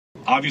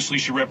Obviously,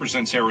 she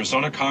represents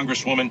Arizona.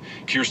 Congresswoman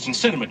Kyrsten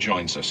Sinema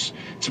joins us.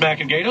 It's Mac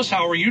and Gaydos.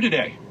 How are you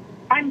today?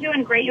 I'm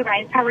doing great, you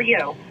guys. How are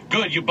you?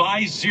 Good. You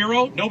buy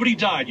zero? Nobody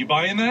died. You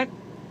buying that?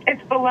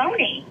 It's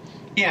baloney.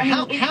 Yeah,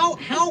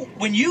 how,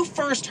 when you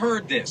first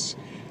heard this,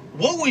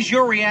 what was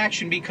your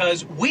reaction?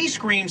 Because we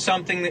screamed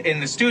something in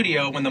the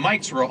studio when the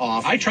mics were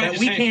off that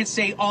we can't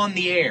say on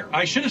the air.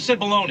 I should have said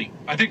baloney.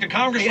 I think the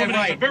Congresswoman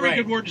has a very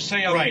good word to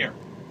say on the air.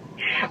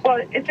 Well,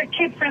 it's a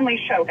kid-friendly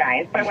show,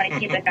 guys, but I want to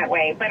keep it that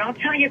way. But I'll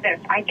tell you this,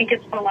 I think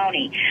it's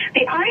baloney.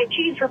 The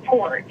IG's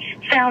report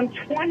found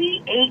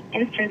 28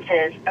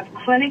 instances of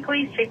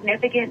clinically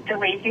significant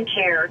delays in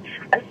care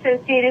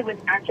associated with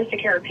access to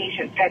care or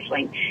patient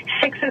scheduling.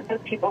 6 of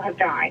those people have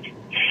died.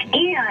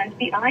 And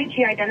the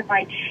IG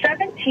identified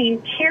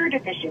 17 care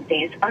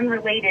deficiencies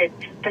unrelated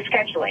to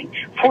scheduling.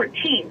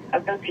 14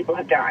 of those people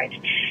have died.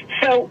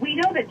 So we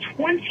know that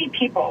 20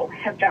 people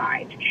have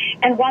died.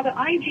 And while the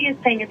IG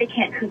is saying that they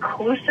can't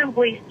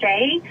conclusively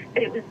say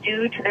that it was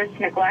due to this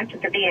neglect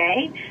of the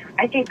VA,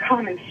 I think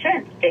common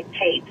sense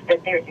dictates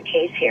that there's a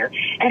case here.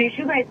 And as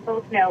you guys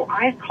both know,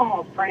 I've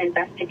called for an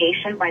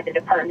investigation by the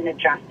Department of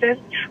Justice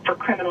for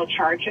criminal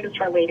charges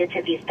related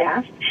to these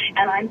deaths,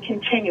 and I'm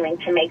continuing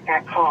to make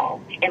that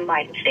call in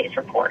light of today's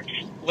report.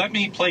 Let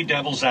me play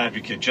devil's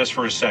advocate just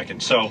for a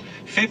second. So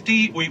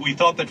 50, we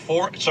thought that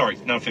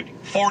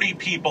 40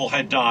 people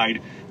had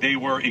died. They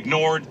were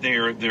ignored.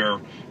 There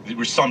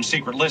was some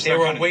secret list. They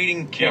were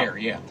awaiting care,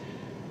 yeah.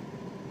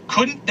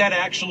 Couldn't that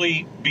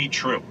actually be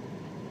true?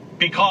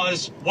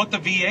 Because what the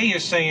VA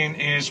is saying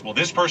is, well,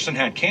 this person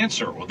had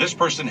cancer. Well, this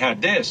person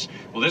had this.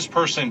 Well, this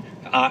person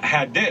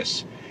had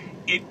this.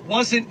 It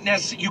wasn't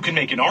necessarily, you can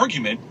make an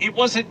argument, it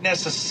wasn't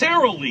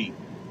necessarily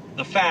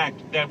the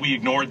fact that we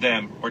ignored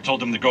them or told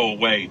them to go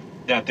away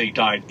that they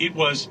died. It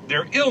was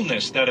their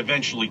illness that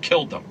eventually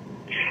killed them.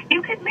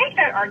 You could make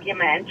that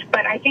argument,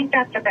 but I think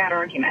that's a bad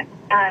argument.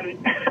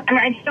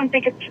 I just don't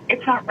think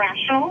it's not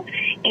rational,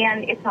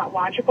 and it's not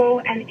logical,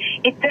 and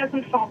it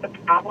doesn't solve the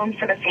problem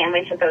for the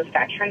families of those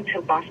veterans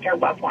who lost their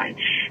loved one.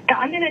 Now,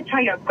 I'm going to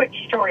tell you a quick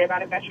story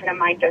about a veteran in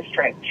my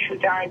district who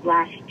died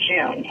last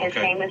June. His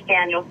name is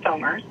Daniel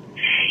Somers.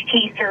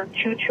 He served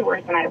 2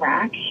 tours in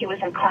Iraq. He was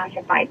in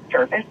classified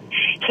service.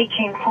 He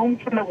came home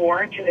from the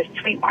war to his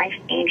sweet wife,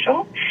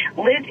 Angel,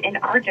 lived in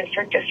our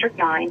district, District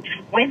 9,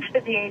 went to the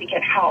VA to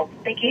get help.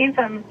 They gave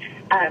him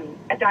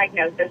a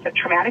diagnosis of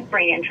traumatic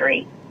brain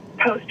injury,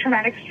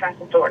 post-traumatic stress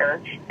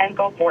disorder, and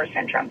Gulf War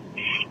syndrome.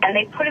 And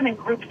they put him in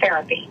group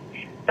therapy.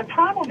 The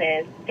problem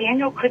is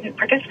Daniel couldn't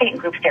participate in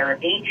group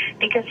therapy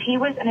because he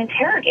was an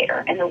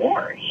interrogator in the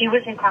war. He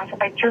was in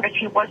classified service.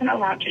 He wasn't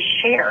allowed to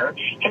share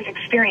his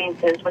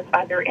experiences with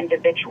other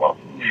individuals.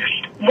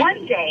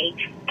 One day,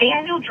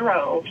 Daniel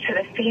drove to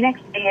the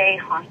Phoenix VA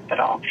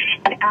hospital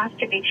and asked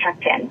to be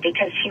checked in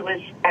because he was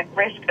at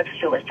risk of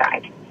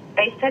suicide.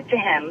 They said to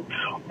him,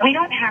 "We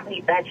don't have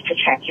any beds to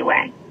check you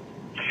in."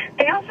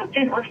 They also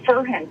didn't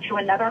refer him to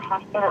another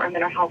hospital or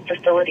mental health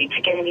facility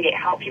to get immediate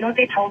help. You know what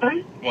they told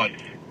him? What?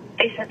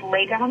 They said,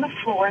 lay down on the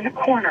floor in the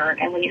corner,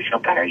 and when you feel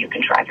better, you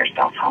can drive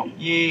yourself home.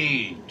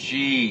 Yee,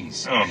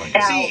 jeez. Oh, my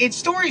God. See, it's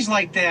stories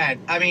like that.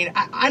 I mean,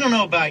 I don't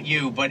know about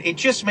you, but it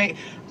just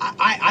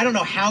I don't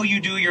know how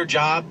you do your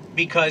job,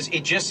 because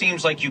it just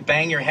seems like you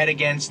bang your head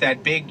against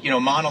that big,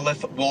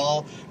 monolith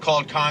wall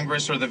called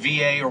Congress or the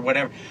VA or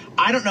whatever.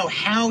 I don't know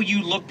how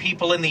you look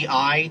people in the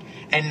eye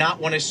and not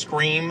want to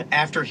scream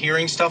after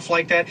hearing stuff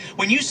like that.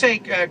 When you say,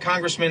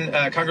 Congresswoman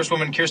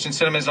Kyrsten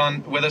Sinema is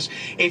on with us,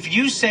 if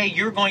you say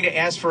you're going to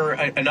ask for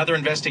another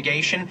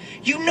investigation,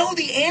 you know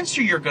the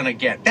answer you're going to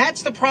get.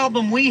 That's the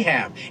problem we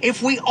have.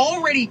 If we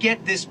already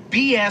get this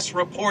BS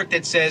report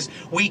that says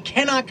we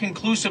cannot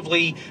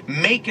conclusively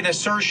make an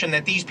assertion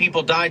that these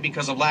people died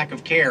because of lack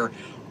of care,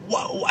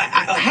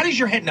 how does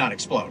your head not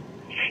explode?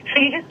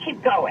 So you just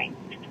keep going.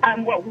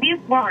 What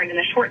we've learned in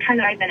the short time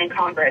that I've been in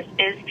Congress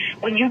is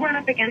when you run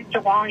up against a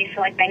wall and you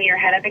feel like banging your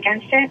head up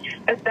against it,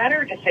 a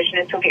better decision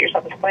is to get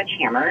yourself a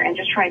sledgehammer and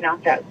just try to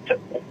knock that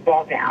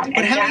wall down.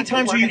 But how many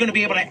times are you going to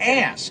be able to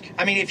ask?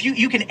 I mean, if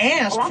you can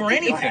ask for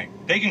anything.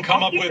 They can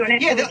come up with...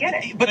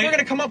 but they're going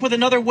to come up with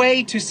another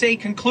way to say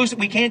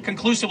we can't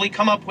conclusively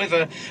come up with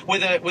a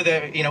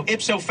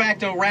ipso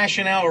facto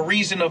rationale or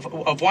reason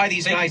of why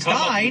these guys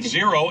died. Up with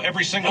zero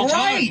every single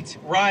time.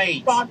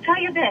 Right. Well, I'll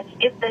tell you this.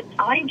 If the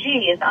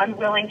IG is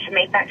unwilling to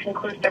make that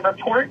conclusive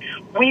report,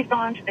 we've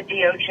gone to the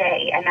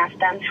DOJ and asked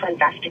them to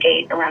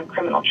investigate around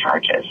criminal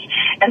charges.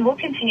 And we'll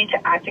continue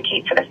to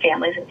advocate for the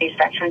families of these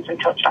veterans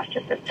until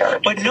justice is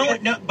served. But no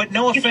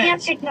offense. You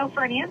can't take no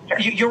for an answer.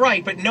 You're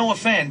right, but no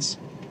offense.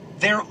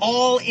 They're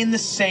all in the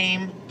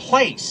same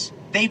place.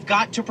 They've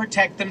got to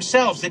protect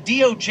themselves. The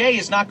DOJ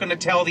is not going to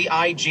tell the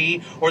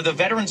IG or the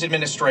Veterans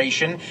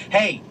Administration,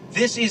 hey,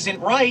 this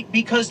isn't right,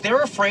 because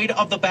they're afraid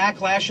of the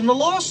backlash and the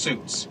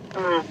lawsuits.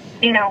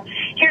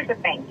 here's the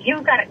thing.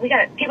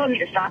 People need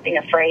to stop being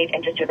afraid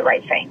and just do the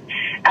right thing.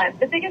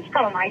 The biggest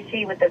problem I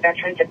see with the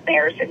Veterans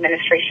Affairs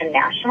Administration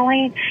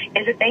nationally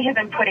is that they have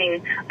been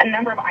putting a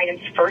number of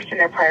items first in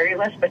their priority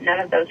list, but none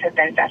of those have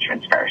been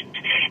veterans first.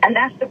 And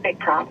that's the big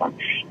problem,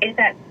 is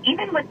that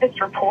even with this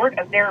report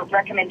of their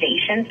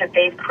recommendations that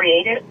they've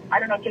created, I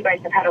don't know if you guys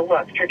have had a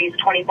look through these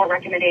 24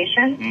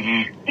 recommendations.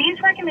 Mm-hmm.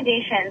 These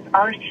recommendations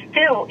are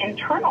still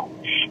internal,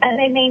 and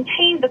they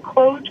maintain the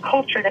closed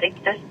culture that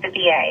exists at the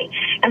VA.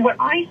 And what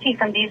I see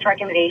from these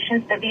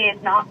recommendations, the VA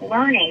is not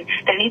learning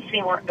that it needs to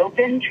be more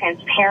open,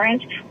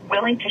 transparent,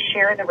 willing to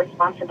share the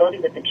responsibility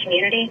with the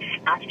community,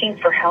 asking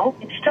for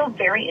help. It's still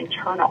very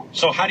internal.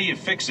 So how do you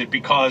fix it?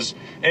 Because,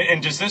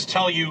 and does this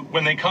tell you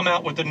when they come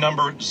out with the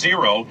number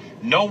 0,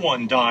 no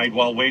one died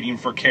while waiting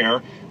for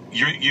care,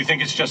 you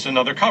think it's just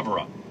another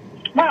cover-up?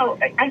 Well,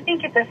 I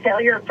think it's a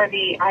failure for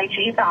the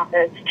IG's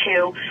office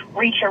to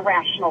reach a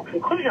rational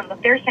conclusion.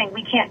 But they're saying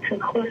we can't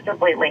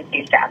conclusively link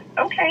these deaths.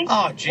 Okay.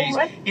 Oh, geez.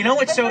 Well, you know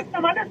what? Let's let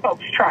some other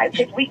folks try,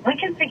 because we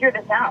can figure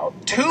this out.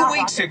 2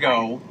 weeks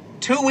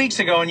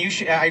ago, and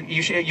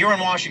you're in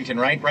Washington,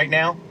 right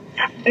now?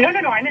 No,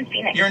 I'm in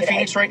Phoenix. You're in today.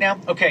 Phoenix right now?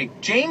 Okay.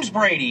 James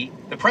Brady,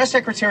 the press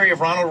secretary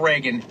of Ronald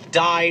Reagan,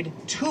 died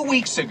 2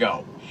 weeks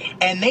ago.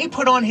 And they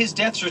put on his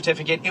death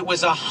certificate, it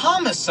was a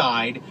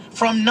homicide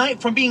from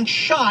being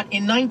shot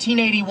in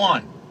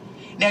 1981.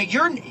 Now,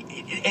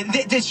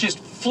 this just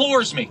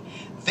floors me.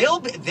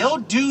 They'll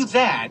do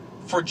that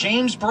for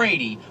James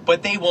Brady,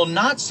 but they will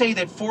not say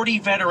that 40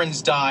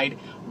 veterans died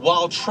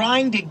while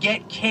trying to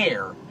get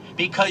care,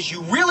 because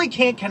you really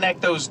can't connect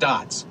those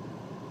dots.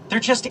 They're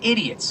just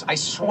idiots, I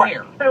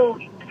swear.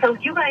 So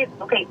you guys,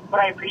 okay,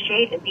 what I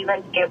appreciate is you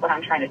guys get what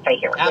I'm trying to say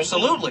here.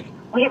 Absolutely.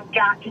 We have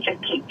got to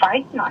just keep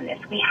fighting on this.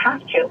 We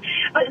have to.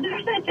 But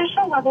there's an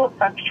additional level of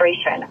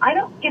frustration.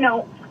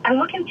 I'm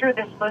looking through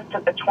this list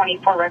of the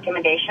 24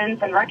 recommendations,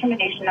 and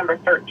recommendation number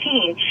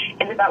 13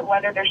 is about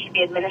whether there should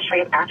be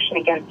administrative action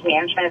against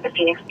management of the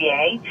Phoenix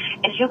VA.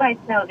 As you guys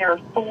know, there are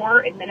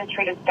 4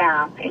 administrative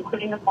staff,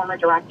 including the former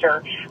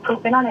director,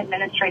 who've been on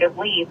administrative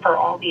leave for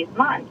all these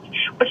months,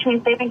 which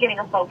means they've been getting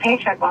a full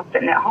paycheck while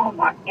sitting at home,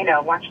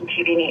 watching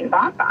TV and eating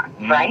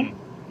bonbons, right?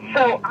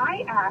 So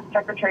I asked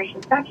Secretary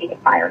Shinseki to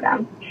fire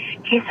them.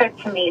 He said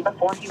to me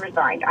before he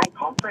resigned, I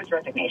called for his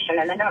resignation,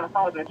 and then got on the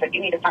phone with him and said,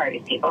 you need to fire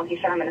these people. He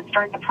said, I'm going to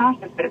start the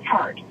process, but it's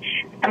hard.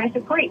 And I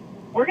said, great.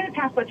 We're going to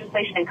pass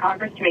legislation in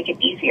Congress to make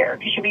it easier,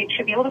 because you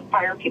should be able to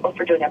fire people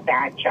for doing a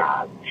bad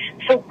job.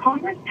 So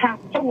Congress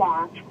passed a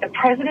law, the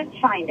president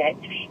signed it,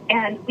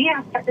 and we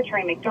asked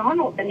Secretary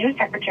McDonald, the new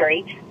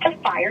secretary, to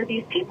fire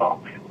these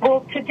people.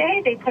 Well,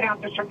 today they put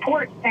out this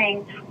report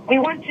saying, we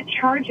want to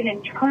charge an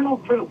internal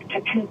group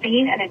to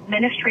convene an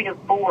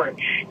administrative board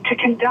to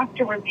conduct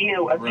a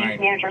review of these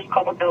managers'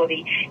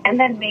 culpability, and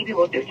then maybe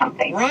we'll do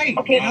something. Right.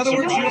 Okay, in other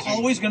words, you're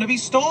always going to be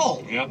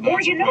stalled. Yeah, or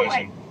you know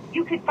what?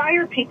 You could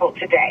fire people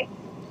today.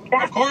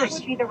 That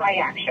would be the right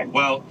action.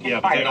 Well, yeah,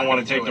 but they don't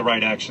want to take the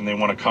right action. They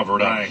want to cover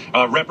it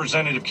up.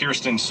 Representative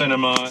Kyrsten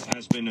Sinema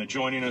has been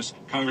joining us.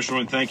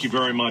 Congresswoman, thank you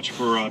very much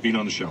for being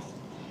on the show.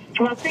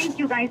 Well, thank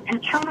you, guys,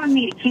 and count on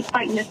me to keep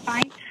fighting this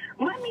fight.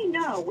 Let me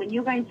know when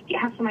you guys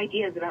have some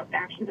ideas about the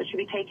actions that should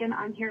be taken.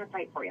 I'm here to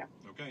fight for you.